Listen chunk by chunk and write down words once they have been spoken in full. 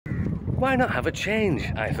why not have a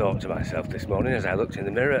change, I thought to myself this morning as I looked in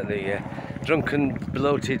the mirror at the drunken,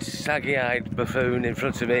 bloated, saggy-eyed buffoon in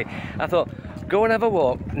front of me. I thought, go and have a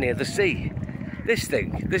walk near the sea. This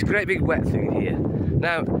thing, this great big wet thing here.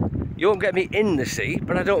 Now, you won't get me in the sea,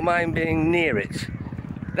 but I don't mind being near it.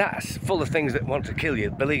 That's full of things that want to kill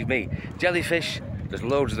you, believe me. Jellyfish, there's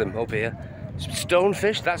loads of them up here.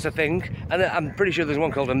 Stonefish, that's a thing. And I'm pretty sure there's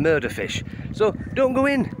one called a MurderFish. So don't go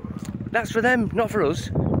in. That's for them, not for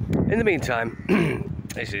us. In the meantime,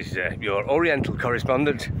 this is your Oriental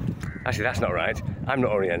correspondent. Actually, that's not right. I'm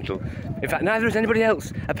not Oriental. In fact, neither is anybody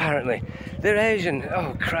else, apparently. They're Asian.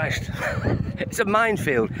 Oh, Christ. It's a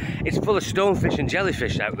minefield. It's full of stonefish and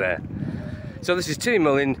jellyfish out there. So this is Timmy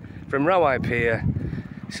Mullin from Rawai Pier,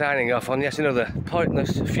 signing off on yet another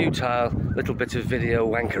pointless, futile little bit of video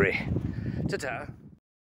wankery. Ta-ta.